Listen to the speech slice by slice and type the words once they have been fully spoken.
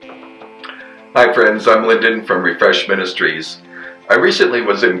Hi friends, I'm Lyndon from Refresh Ministries. I recently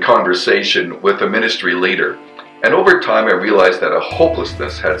was in conversation with a ministry leader, and over time I realized that a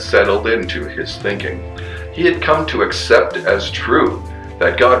hopelessness had settled into his thinking. He had come to accept as true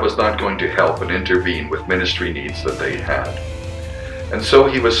that God was not going to help and intervene with ministry needs that they had. And so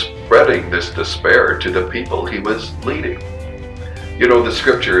he was spreading this despair to the people he was leading. You know, the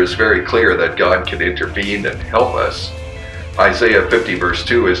scripture is very clear that God can intervene and help us. Isaiah 50 verse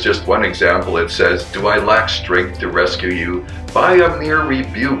 2 is just one example. It says, "Do I lack strength to rescue you? By a mere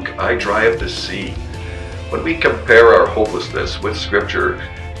rebuke I dry up the sea." When we compare our hopelessness with scripture,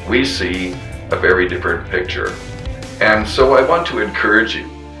 we see a very different picture. And so I want to encourage you,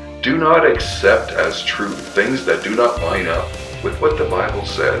 do not accept as true things that do not line up with what the Bible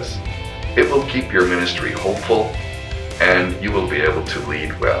says. It will keep your ministry hopeful, and you will be able to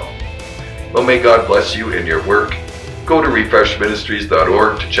lead well. Well, may God bless you in your work. Go to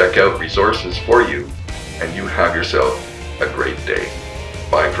refreshministries.org to check out resources for you, and you have yourself a great day.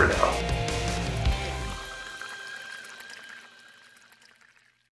 Bye for now.